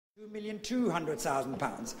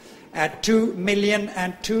£2,200,000 at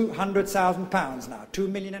 £2,200,000 now.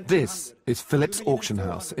 This is Phillips Auction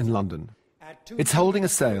House in London. It's holding a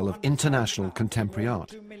sale of international contemporary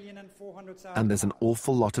art. And there's an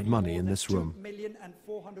awful lot of money in this room.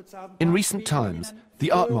 In recent times,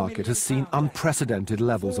 the art market has seen unprecedented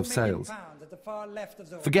levels of sales.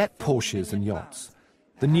 Forget Porsches and yachts.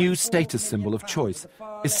 The new status symbol of choice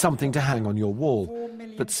is something to hang on your wall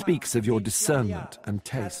that speaks of your discernment and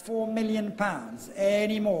taste.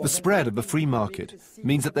 The spread of the free market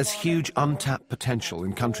means that there's huge untapped potential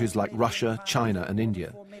in countries like Russia, China and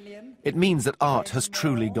India. It means that art has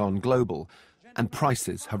truly gone global and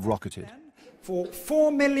prices have rocketed. For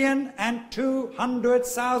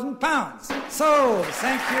 £4,200,000. Sold.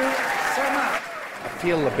 Thank you so much. I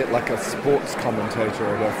feel a bit like a sports commentator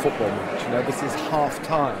at a football match. You know, this is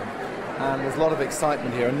half-time, and there's a lot of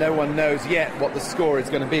excitement here, and no one knows yet what the score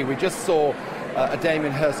is going to be. We just saw a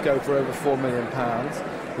Damien Hirst go for over £4 million.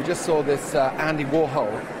 We just saw this Andy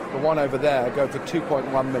Warhol, the one over there, go for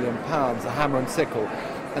 £2.1 million, a hammer and sickle.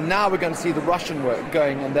 And now we're going to see the Russian work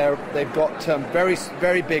going, and they've got very,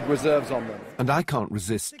 very big reserves on them. And I can't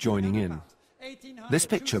resist joining in. This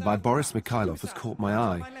picture by Boris Mikhailov has caught my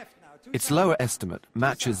eye. Its lower estimate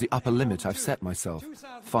matches the upper limit I've set myself,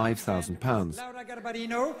 £5,000. Laura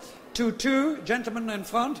Garbarino, 2-2, gentleman in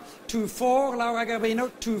front, 2-4, Laura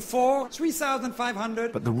Garbarino, 2-4,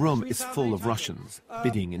 3,500. But the room is full of Russians,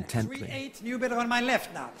 bidding intently. 3-8, new bidder on my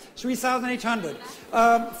left now, 3,800.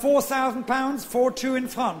 £4,000, 4-2 in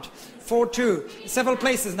front, 4-2, several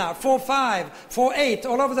places now, 4-5, 4-8,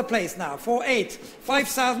 all over the place now, 4-8,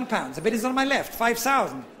 £5,000. The bid is on my left,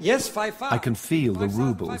 5,000. Yes, 5,000. I can feel the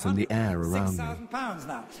rubles in the air around me. £6,000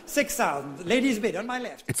 now, 6,000. Ladies bid on my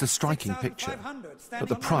left. It's a striking picture, but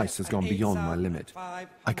the price has gone beyond my limit. I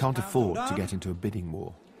can't afford to get into a bidding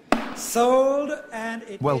war. Sold, and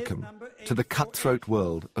it Welcome to the cutthroat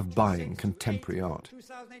world of buying contemporary art.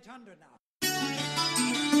 2,800 now.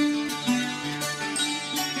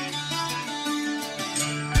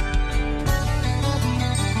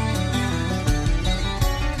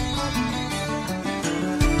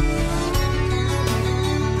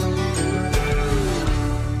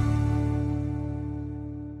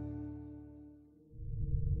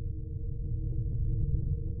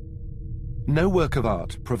 No work of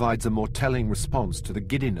art provides a more telling response to the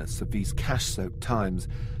giddiness of these cash-soaked times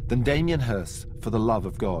than Damien Hirst's For the Love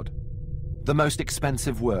of God, the most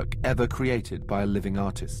expensive work ever created by a living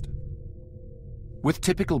artist. With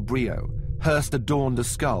typical brio, Hirst adorned a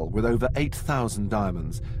skull with over 8,000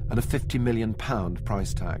 diamonds and a £50 million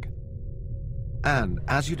price tag. And,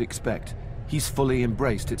 as you'd expect, he's fully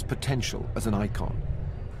embraced its potential as an icon.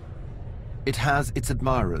 It has its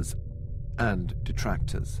admirers and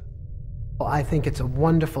detractors. I think it's a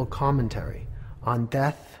wonderful commentary on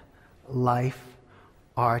death, life,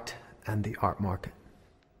 art, and the art market.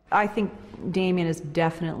 I think Damien is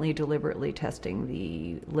definitely deliberately testing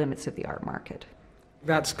the limits of the art market.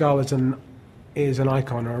 That skull is an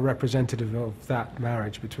icon or a representative of that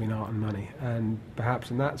marriage between art and money, and perhaps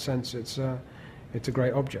in that sense it's a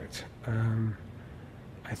great object.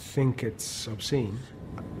 I think it's obscene.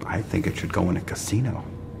 I think it should go in a casino.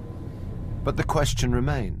 But the question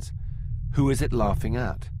remains, who is it laughing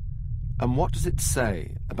at? And what does it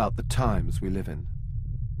say about the times we live in?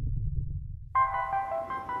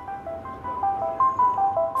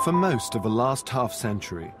 For most of the last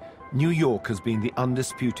half-century, New York has been the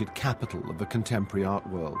undisputed capital of the contemporary art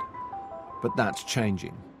world. But that's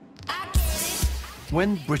changing.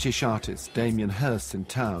 When British artist Damien Hirst's in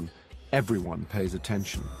town, everyone pays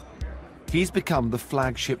attention. He's become the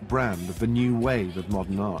flagship brand of the new wave of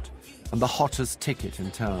modern art and the hottest ticket in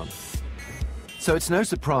town. So it's no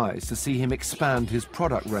surprise to see him expand his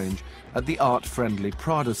product range at the art-friendly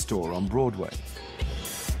Prada store on Broadway.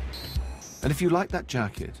 And if you like that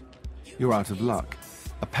jacket, you're out of luck.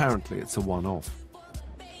 Apparently it's a one-off.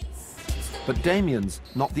 But Damien's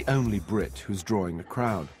not the only Brit who's drawing a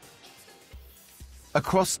crowd.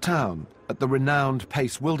 Across town, at the renowned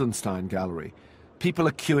Pace Wildenstein Gallery, people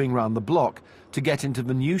are queuing round the block to get into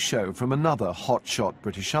the new show from another hotshot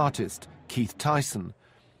British artist, Keith Tyson,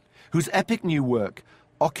 whose epic new work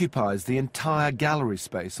occupies the entire gallery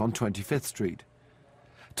space on 25th Street.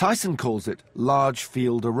 Tyson calls it Large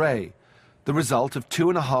Field Array, the result of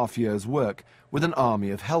 2.5 years' work with an army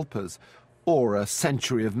of helpers, or a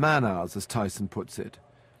century of man-hours, as Tyson puts it.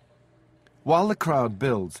 While the crowd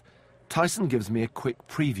builds, Tyson gives me a quick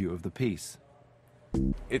preview of the piece.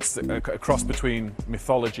 It's a cross between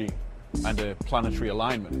mythology and a planetary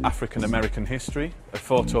alignment. African-American history, a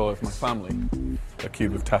photo of my family, a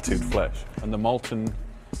cube of tattooed flesh, and the molten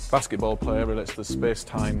basketball player relates to the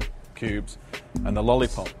space-time cubes, and the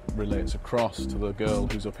lollipop relates across to the girl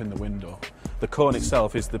who's up in the window. The cone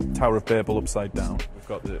itself is the Tower of Babel upside down. We've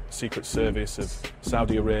got the Secret Service of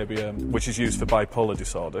Saudi Arabia, which is used for bipolar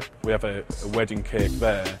disorder. We have a wedding cake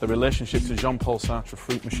there. The relationship to Jean-Paul Sartre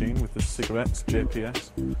fruit machine with the cigarettes,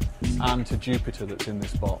 JPS, and to Jupiter that's in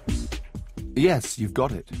this box. Yes, you've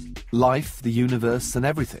got it. Life, the universe, and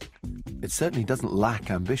everything. It certainly doesn't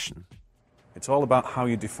lack ambition. It's all about how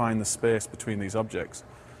you define the space between these objects.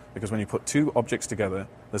 Because when you put two objects together,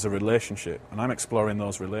 there's a relationship, and I'm exploring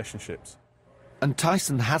those relationships. And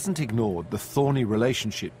Tyson hasn't ignored the thorny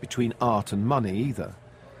relationship between art and money either.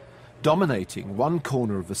 Dominating one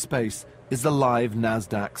corner of the space is the live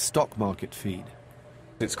NASDAQ stock market feed.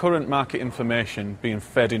 It's current market information being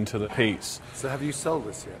fed into the piece. So have you sold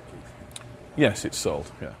this yet, Keith? Yes, it's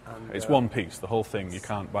sold, yeah. And, it's one piece, the whole thing. You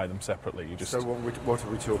can't buy them separately. You just. So what are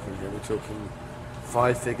we talking here? We're talking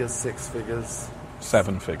 5 figures, 6 figures?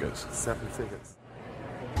 7 figures. 7 figures.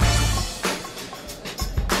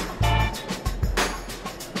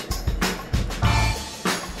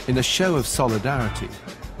 In a show of solidarity,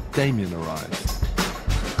 Damien arrives.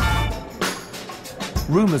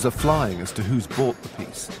 Rumours are flying as to who's bought the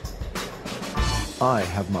piece. I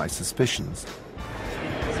have my suspicions.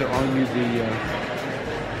 So are you the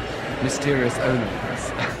mysterious owner of this?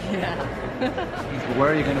 Yeah.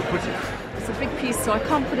 Where are you going to put it? It's a big piece, so I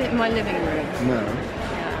can't put it in my living room. No.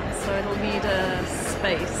 Yeah, so it'll need a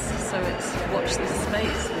space. So it's watch this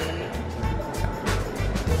space, really.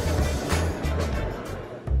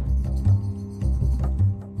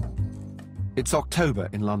 It's October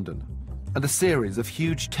in London, and a series of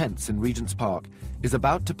huge tents in Regent's Park is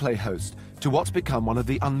about to play host to what's become one of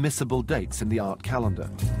the unmissable dates in the art calendar.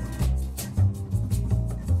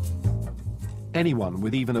 Anyone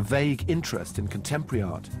with even a vague interest in contemporary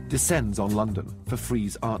art descends on London for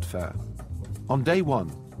Frieze Art Fair. On day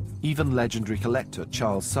one, even legendary collector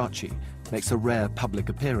Charles Saatchi makes a rare public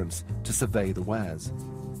appearance to survey the wares.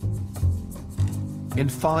 In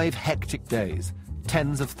 5 hectic days,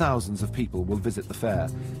 tens of thousands of people will visit the fair,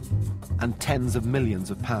 and tens of millions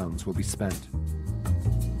of pounds will be spent.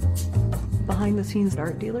 Behind the scenes,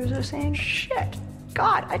 art dealers are saying, shit,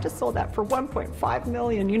 God, I just sold that for 1.5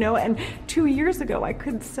 million, you know, and 2 years ago I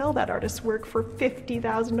couldn't sell that artist's work for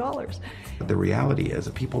 $50,000. The reality is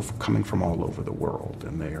that people coming from all over the world,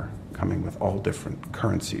 and they're coming with all different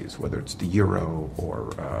currencies, whether it's the euro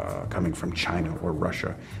or coming from China or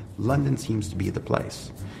Russia. London seems to be the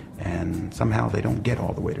place, and somehow they don't get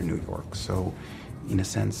all the way to New York. So, in a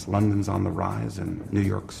sense, London's on the rise and New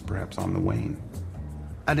York's perhaps on the wane.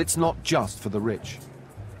 And it's not just for the rich.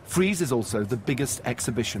 Frieze is also the biggest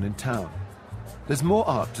exhibition in town. There's more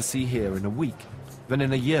art to see here in a week than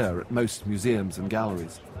in a year at most museums and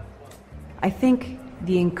galleries. I think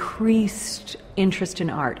the increased interest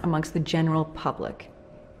in art amongst the general public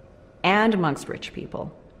and amongst rich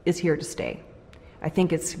people is here to stay. I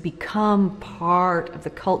think it's become part of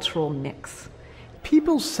the cultural mix.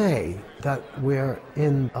 People say that we're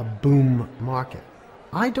in a boom market.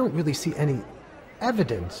 I don't really see any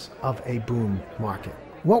evidence of a boom market.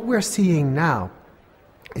 What we're seeing now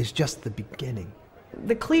is just the beginning.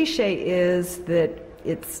 The cliche is that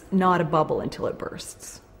it's not a bubble until it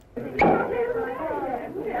bursts.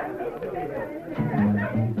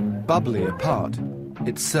 Bubbly apart,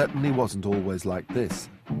 it certainly wasn't always like this.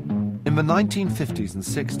 In the 1950s and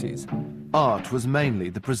 60s, art was mainly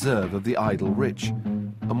the preserve of the idle rich,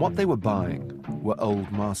 and what they were buying were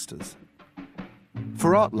old masters.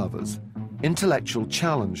 For art lovers, intellectual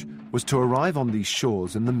challenge was to arrive on these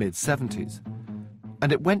shores in the mid-70s,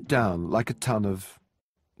 and it went down like a ton of,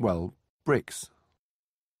 well, bricks.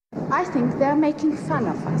 I think they're making fun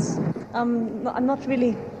of us. I'm not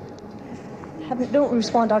really, don't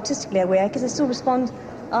respond artistically that way. I guess I still respond,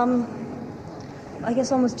 I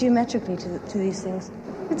guess almost geometrically to these things.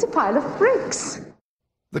 It's a pile of bricks.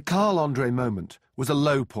 The Carl Andre moment was a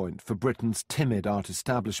low point for Britain's timid art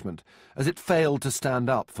establishment as it failed to stand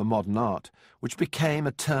up for modern art, which became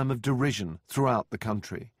a term of derision throughout the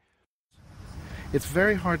country. It's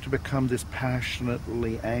very hard to become this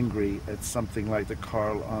passionately angry at something like the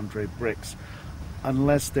Carl Andre bricks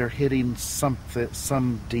unless they're hitting something,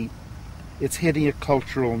 some deep, it's hitting a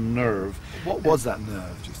cultural nerve. What was that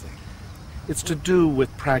nerve, do you think? It's to do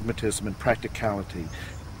with pragmatism and practicality.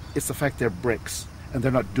 It's the fact they're bricks and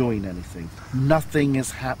they're not doing anything. Nothing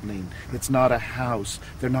is happening. It's not a house.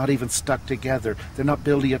 They're not even stuck together. They're not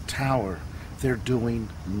building a tower. They're doing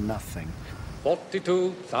nothing.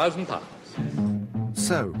 £42,000.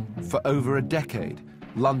 So, for over a decade,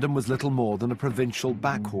 London was little more than a provincial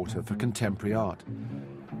backwater for contemporary art.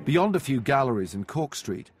 Beyond a few galleries in Cork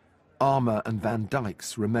Street, armour and Van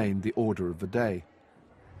Dycks remained the order of the day.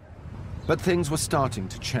 But things were starting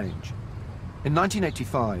to change. In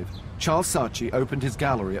 1985, Charles Saatchi opened his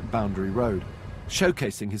gallery at Boundary Road,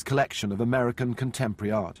 showcasing his collection of American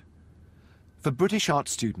contemporary art. For British art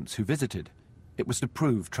students who visited, it was to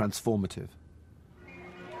prove transformative.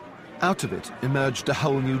 Out of it emerged a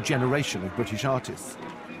whole new generation of British artists,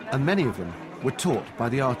 and many of them were taught by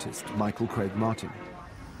the artist Michael Craig Martin.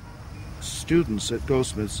 Students at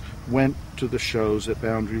Goldsmiths went to the shows at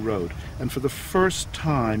Boundary Road, and for the first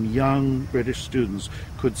time young British students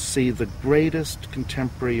could see the greatest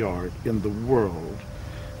contemporary art in the world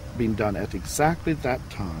being done at exactly that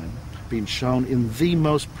time, being shown in the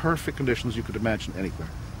most perfect conditions you could imagine anywhere.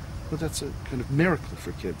 Well, that's a kind of miracle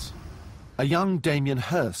for kids. A young Damien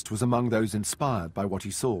Hirst was among those inspired by what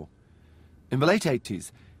he saw. In the late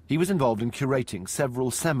 80s, he was involved in curating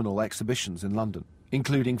several seminal exhibitions in London,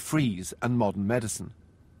 including frieze and modern medicine.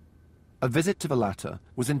 A visit to the latter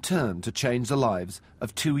was in turn to change the lives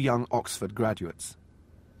of two young Oxford graduates.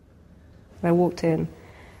 I walked in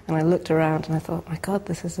and I looked around and I thought, my God,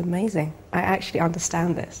 this is amazing. I actually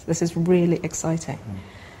understand this. This is really exciting.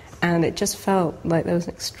 And it just felt like there was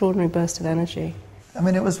an extraordinary burst of energy. I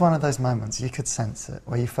mean, it was one of those moments, you could sense it,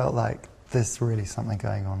 where you felt like there's really something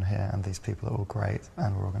going on here and these people are all great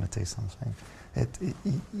and we're all going to do something.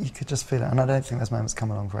 You could just feel it, and I don't think those moments come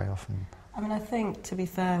along very often. I mean, I think, to be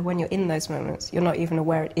fair, when you're in those moments, you're not even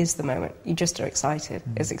aware it is the moment. You just are excited.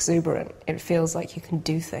 It's exuberant. It feels like you can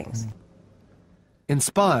do things.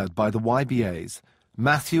 Inspired by the YBAs,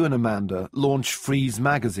 Matthew and Amanda launched Frieze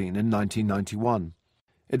magazine in 1991.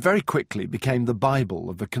 It very quickly became the Bible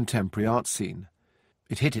of the contemporary art scene.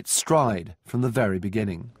 It hit its stride from the very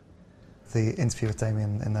beginning. The interview with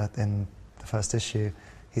Damien in the first issue,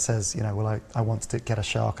 he says, you know, well, I want to get a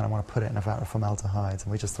shark and I want to put it in a vat of formaldehyde,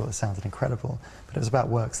 and we just thought it sounded incredible. But it was about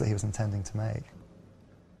works that he was intending to make.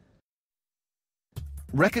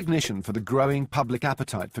 Recognition for the growing public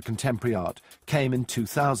appetite for contemporary art came in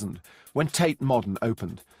 2000, when Tate Modern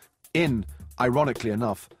opened, in, ironically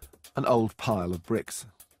enough, an old pile of bricks.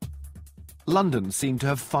 London seemed to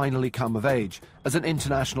have finally come of age as an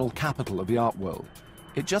international capital of the art world.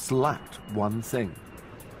 It just lacked one thing.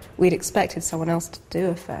 We'd expected someone else to do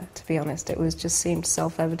a fair, to be honest. It was just seemed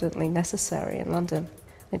self-evidently necessary in London.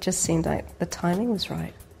 It just seemed like the timing was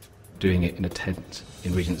right. Doing it in a tent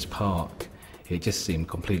in Regent's Park, it just seemed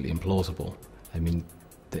completely implausible. I mean,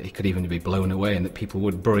 that it could even be blown away and that people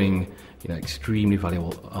would bring, you know, extremely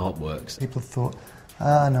valuable artworks. People thought,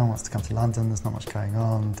 no one wants to come to London, there's not much going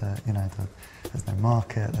on, there's no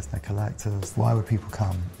market, there's no collectors, why would people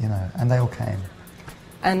come, you know, and they all came.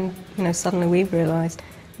 And, you know, suddenly we realised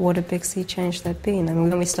what a big sea change there'd been. I mean,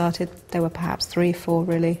 when we started, there were perhaps 3, 4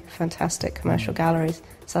 really fantastic commercial galleries.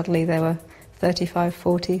 Suddenly there were 35,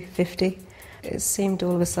 40, 50. It seemed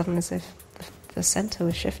all of a sudden as if the centre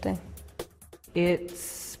was shifting.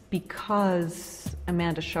 It's because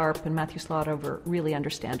Amanda Sharp and Matthew Slaughtover really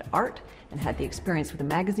understand art and had the experience with the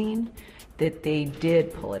magazine that they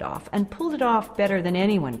did pull it off, and pulled it off better than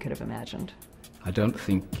anyone could have imagined. I don't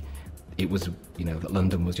think it was, you know, that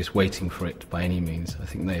London was just waiting for it by any means. I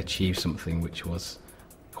think they achieved something which was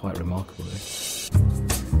quite remarkable.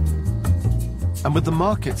 And with the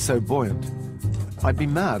market so buoyant, I'd be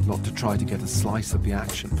mad not to try to get a slice of the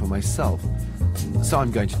action for myself. So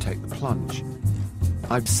I'm going to take the plunge.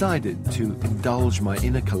 I've decided to indulge my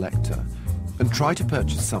inner collector and try to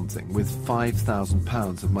purchase something with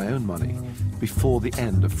 £5,000 of my own money before the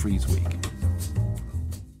end of Frieze Week.